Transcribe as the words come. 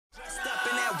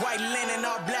that white linen,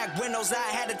 all black windows. I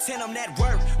had to tint them that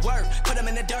work. Put them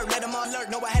in the dirt, let them all lurk.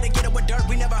 No, I had to get it with dirt.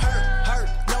 We never hurt.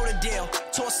 Know the deal.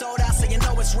 Torsoed out, so you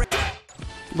know it's real.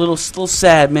 Little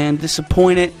sad, man.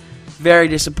 Disappointed. Very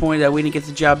disappointed that we didn't get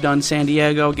the job done in San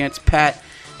Diego against Pat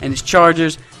and his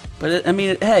Chargers. But,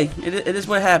 hey, it is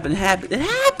what happened. It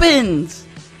happens.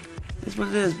 It's what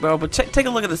it is, bro. But take a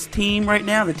look at this team right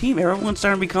now. The team, everyone's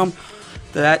starting to become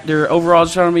that. Their overall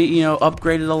is starting to be,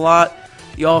 upgraded a lot.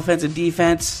 The offense and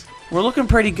defense, we're looking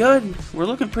pretty good.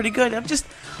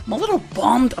 I'm a little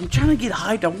bummed. I'm trying to get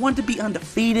hyped. I wanted to be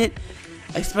undefeated.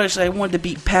 Especially, I wanted to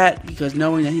beat Pat because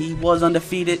knowing that he was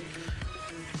undefeated.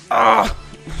 All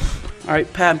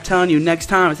right, Pat, I'm telling you, next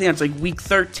time, I think it's like week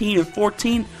 13 or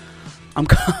 14, I'm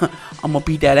going to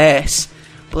beat that ass.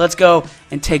 But let's go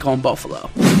and take on Buffalo.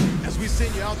 As we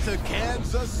send you out to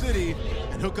Kansas City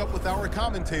and hook up with our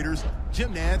commentators,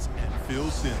 Jim Nantz and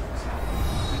Phil Simms.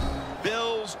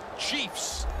 Bills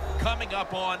Chiefs coming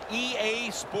up on EA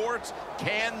Sports,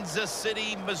 Kansas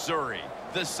City, Missouri.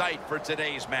 The site for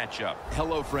today's matchup.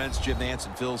 Hello, friends. Jim Nantz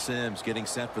and Phil Simms getting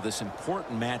set for this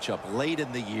important matchup late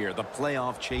in the year. The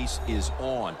playoff chase is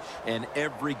on, and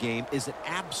every game is an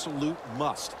absolute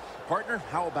must. Partner,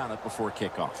 how about it before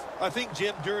kickoff? I think,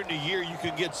 Jim, during the year, you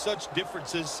can get such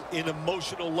differences in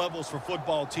emotional levels for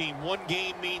football team. One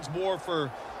game means more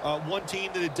for one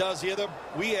team than it does the other.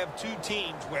 We have two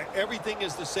teams where everything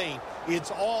is the same. It's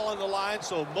all on the line,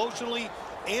 so emotionally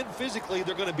and physically,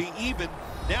 they're going to be even.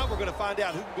 Now we're going to find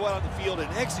out who can go out on the field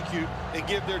and execute and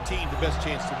give their team the best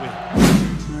chance to win.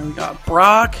 Right, we got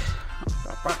Brock.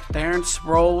 Darren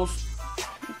Sproles.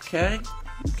 Okay,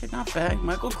 not bad.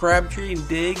 Michael Crabtree and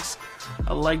Diggs.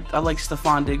 I like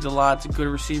Stephon Diggs a lot. It's a good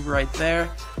receiver right there.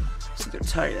 Let's see their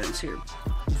tight ends here.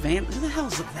 Who the hell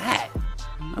is that?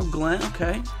 No Glenn.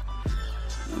 Okay,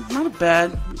 not a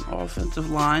bad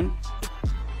offensive line.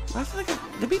 I feel like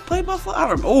did we play Buffalo? I don't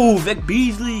remember. Oh, Vic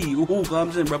Beasley. Oh,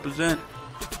 Clemson represent.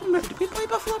 Did we play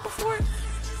Buffalo before? I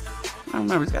don't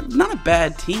remember. He's got not a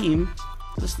bad team.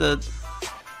 Just the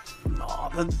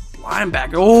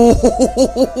linebacker. Oh,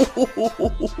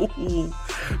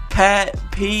 Pat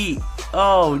Pete.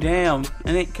 Oh, damn.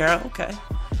 And Nate Carroll. Okay.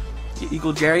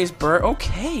 Eagle Jarius Burr.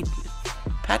 Okay.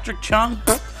 Patrick Chung.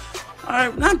 All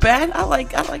right, not bad. I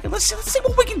like it. Let's see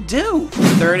what we can do.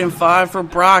 3rd and 5 for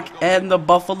Brock and the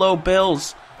Buffalo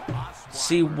Bills.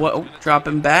 See what? Oh,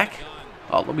 dropping back.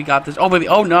 Oh, we got this. Oh, baby.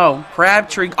 Oh, no.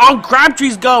 Crabtree. Oh,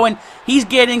 Crabtree's going. He's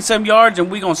getting some yards, and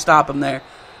we're going to stop him there.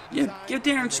 Yeah, give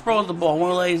Darren Sproles the ball. I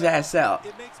want to lay his ass out.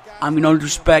 I mean, no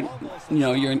disrespect.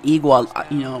 You're an Eagle.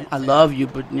 I love you,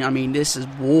 but, this is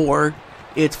war.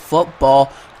 It's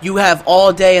football. You have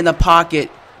all day in the pocket.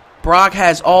 Brock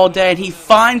has all day, and he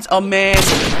finds a man.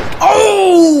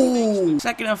 Oh!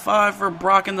 2nd and 5 for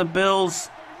Brock and the Bills.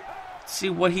 Let's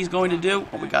see what he's going to do.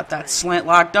 Oh, we got that slant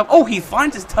locked up. Oh, he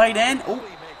finds his tight end. Oh,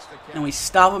 and we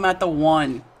stop him at the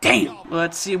 1. Damn.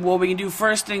 Let's see what we can do.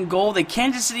 1st and goal. The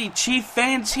Kansas City Chief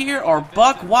fans here are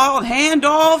Buck Wild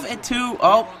handoff into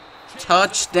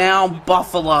touchdown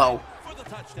Buffalo.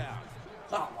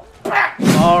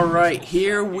 All right,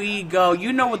 here we go.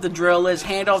 You know what the drill is.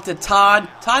 Handoff to Todd.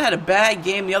 Todd had a bad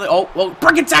game the other. Oh,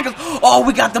 breaking tackles. Oh,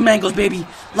 we got the Mangles, baby.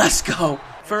 Let's go.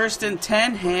 1st and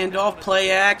 10. Handoff,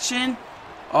 play action.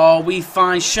 Oh, we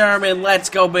find Sherman. Let's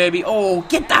go, baby. Oh,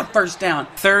 get that 1st down.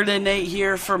 3rd and 8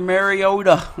 here for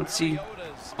Mariota. Let's see.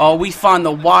 Oh, we find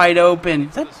the wide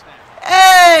open.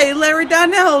 Hey, Larry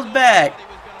Donnell's back.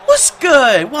 What's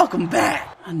good? Welcome back.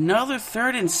 Another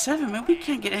 3rd and 7, man. We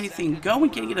can't get anything going. We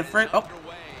can't get a first. Oh,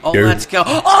 let's go.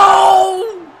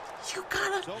 Oh, you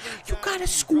gotta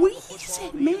squeeze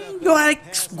it, man. You gotta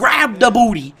grab the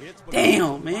booty.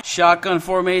 Damn, man. Shotgun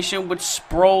formation with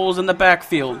Sproles in the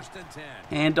backfield.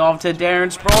 Hand off to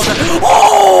Darren Sproles.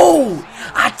 Oh,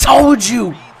 I told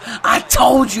you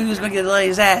he was gonna lay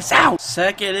his ass out.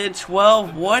 2nd and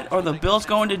 12. What are the Bills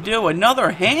going to do?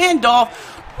 Another handoff.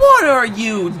 What are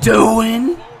you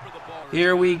doing?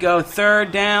 Here we go,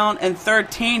 3rd down and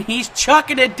 13. He's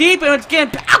chucking it deep, and it's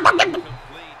getting.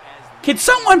 Can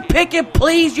someone pick it,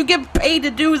 please? You get paid to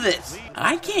do this.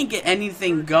 I can't get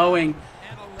anything going.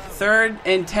 3rd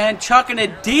and 10, chucking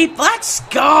it deep. Let's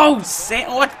go, what's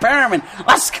Perriman?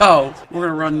 Let's go. We're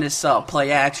gonna run this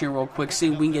play action real quick.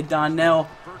 See if we can get Donnell.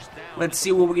 Let's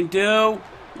see what we can do.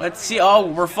 Let's see. Oh,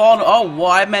 we're falling. Oh, well,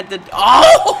 I meant to.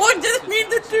 Oh, I didn't mean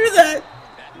to do that.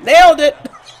 Nailed it.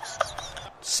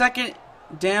 2nd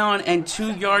down and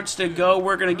 2 yards to go.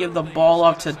 We're going to give the ball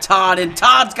up to Todd, and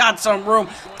Todd's got some room.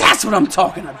 That's what I'm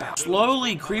talking about.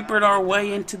 Slowly creeping our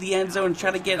way into the end zone and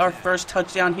try to get our first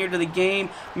touchdown here to the game.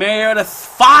 Mariota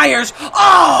fires.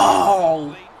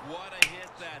 Oh!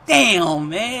 Damn,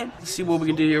 man. Let's see what we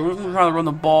can do here. We're going to probably run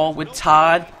the ball with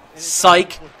Todd.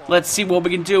 Psych. Let's see what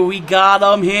we can do. We got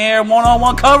him here.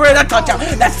 One-on-one cover. That's touchdown.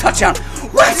 That's touchdown.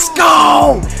 Let's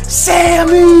go,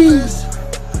 Sammy.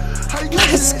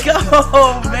 Let's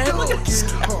go, man. Look at this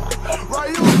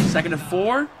guy. Second and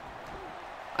 4.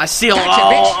 I see. Oh,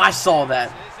 I saw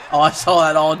that. Oh, I saw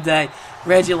that all day.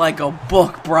 Read you like a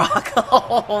book, Brock.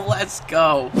 Oh, let's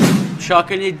go.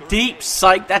 Chucking it deep.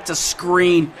 Psych. That's a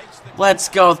screen. Let's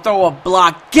go. Throw a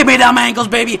block. Give me them ankles,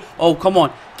 baby. Oh, come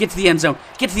on. Get to the end zone.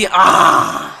 Get to the...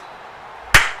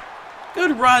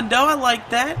 Good run, though. I like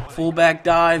that. Fullback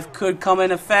dive could come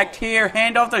in effect here.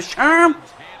 Hand off to Sherm.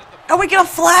 And we get a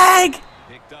flag.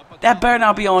 That better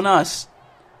not be on us.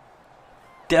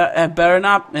 That better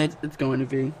not. It's going to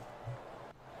be.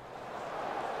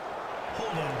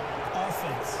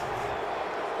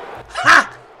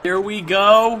 Ha! Here we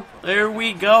go. There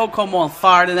we go. Come on.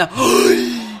 Fire to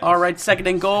that. All right. Second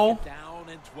and goal.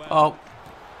 Oh.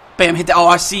 Bam. Hit that. Oh,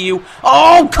 I see you.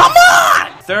 Oh, come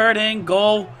on. Third and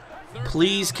goal.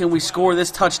 Please, can we score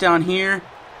this touchdown here?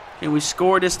 Can we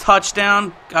score this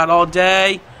touchdown? Got all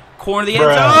day. Corner of the end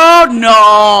zone. Oh,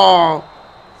 no.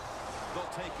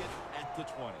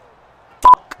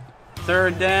 Fuck.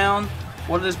 Third down.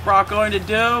 What is Brock going to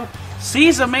do?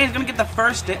 Sees a man. He's going to get the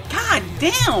first. God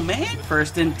damn, man.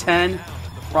 First and 10.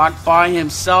 Brock by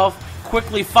himself.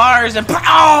 Quickly fires and.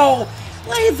 Oh!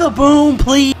 Lay the boom,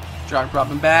 please.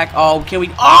 Dropping back. Oh, can we.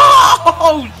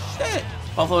 Oh, shit.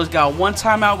 Buffalo's got one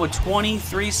timeout with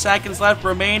 23 seconds left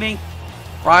remaining.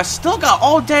 Brock still got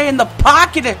all day in the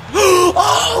pocket.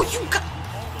 Oh, you got...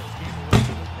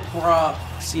 Bruh.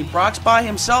 See, Brock's by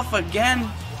himself again.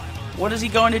 What is he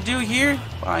going to do here?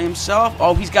 By himself.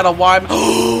 Oh, he's got a wide...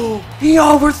 Oh, he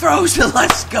overthrows it.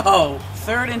 Let's go.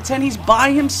 Third and 10. He's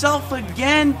by himself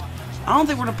again. I don't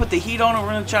think we're going to put the heat on him.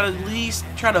 We're going to try to at least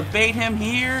try to bait him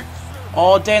here.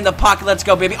 All day in the pocket. Let's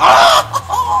go, baby.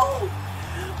 Oh!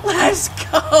 Let's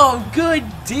go. Good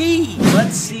D.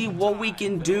 Let's see what we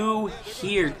can do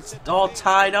here. It's all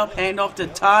tied up. Hand off to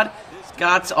Todd.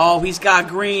 He's got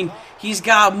green. He's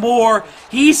got more.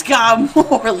 He's got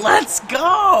more. Let's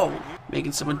go.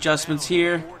 Making some adjustments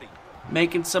here.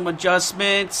 Making some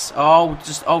adjustments. Oh,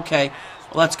 just okay.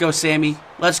 Let's go, Sammy.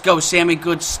 Let's go, Sammy.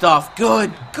 Good stuff.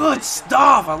 Good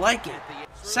stuff. I like it.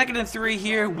 Second and 3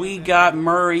 here. We got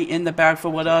Murray in the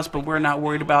backfield with us, but we're not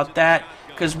worried about that.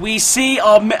 Because we see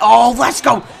oh, let's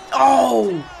go.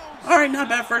 Oh, all right, not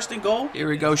bad. First and goal. Here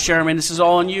we go, Sherman. This is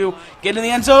all on you. Get in the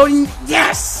end zone.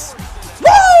 Yes.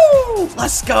 Woo!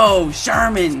 Let's go,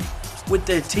 Sherman with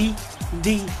the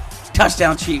TD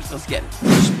touchdown, Chiefs. Let's get it.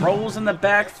 Sproles in the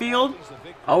backfield.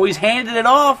 Oh, he's handed it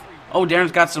off. Oh,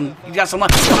 Darren's got some. He got some.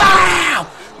 Wow!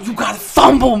 You got a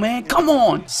fumble, man. Come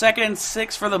on. Second and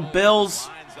 6 for the Bills.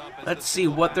 Let's see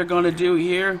what they're going to do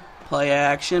here. Play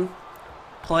action.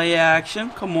 Play action.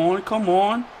 Come on, come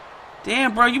on.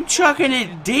 Damn, bro, you chucking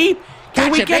it deep.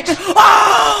 Can we get this?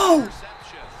 Oh!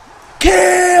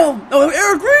 Kill! Oh,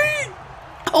 Eric Green!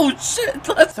 Oh, shit.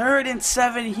 Third and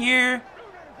 7 here.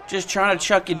 Just trying to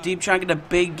chuck it deep, trying to get a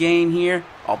big gain here.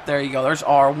 Oh, there you go. There's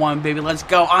R1, baby. Let's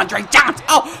go. Andre Johnson.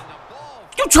 Oh!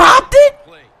 You dropped it?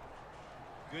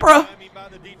 Bruh.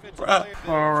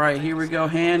 All right, here we go.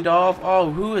 Handoff.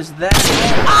 Oh, who is that?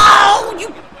 Oh,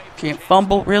 you can't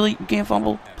fumble. Really? You can't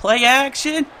fumble? Play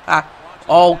action?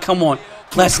 Oh, come on.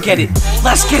 Let's get it.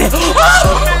 Let's get it.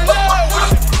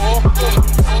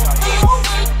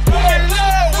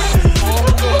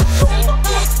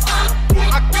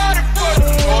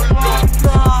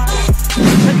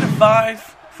 Second and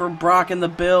 5 for Brock and the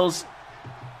Bills.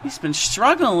 He's been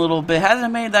struggling a little bit.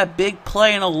 Hasn't made that big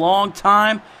play in a long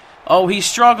time. Oh, he's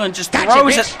struggling. Just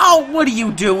throws it. Oh, what are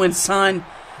you doing, son?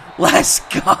 Let's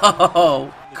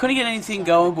go. Couldn't get anything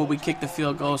going, but we kicked the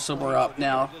field goal, so we're up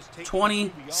now.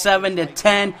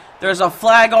 27-10. There's a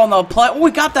flag on the play. Oh,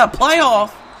 we got that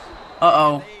playoff.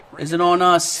 Uh-oh. Is it on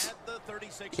us?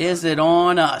 Is it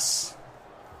on us?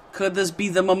 Could this be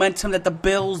the momentum that the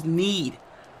Bills need?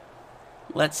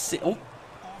 Let's see. Oh.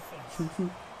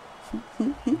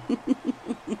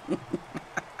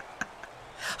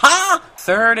 Ha!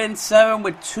 3rd and 7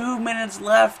 with 2 minutes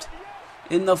left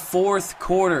in the 4th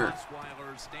quarter.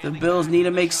 The Bills need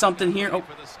to make something here. Oh,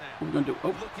 what are we going to do?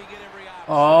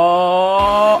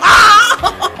 Oh.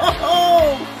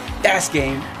 Oh! That's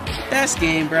game. That's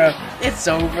game, bro. It's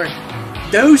over.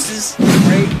 Deuces.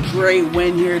 Great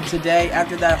win here today.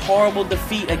 After that horrible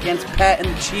defeat against Pat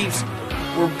and the Chiefs,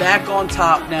 we're back on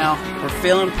top now. We're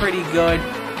feeling pretty good.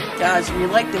 Guys, if you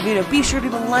like the video, be sure to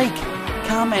like,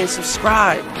 comment, and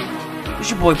subscribe. It's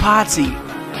your boy Pottsy,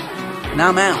 and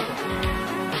I'm out.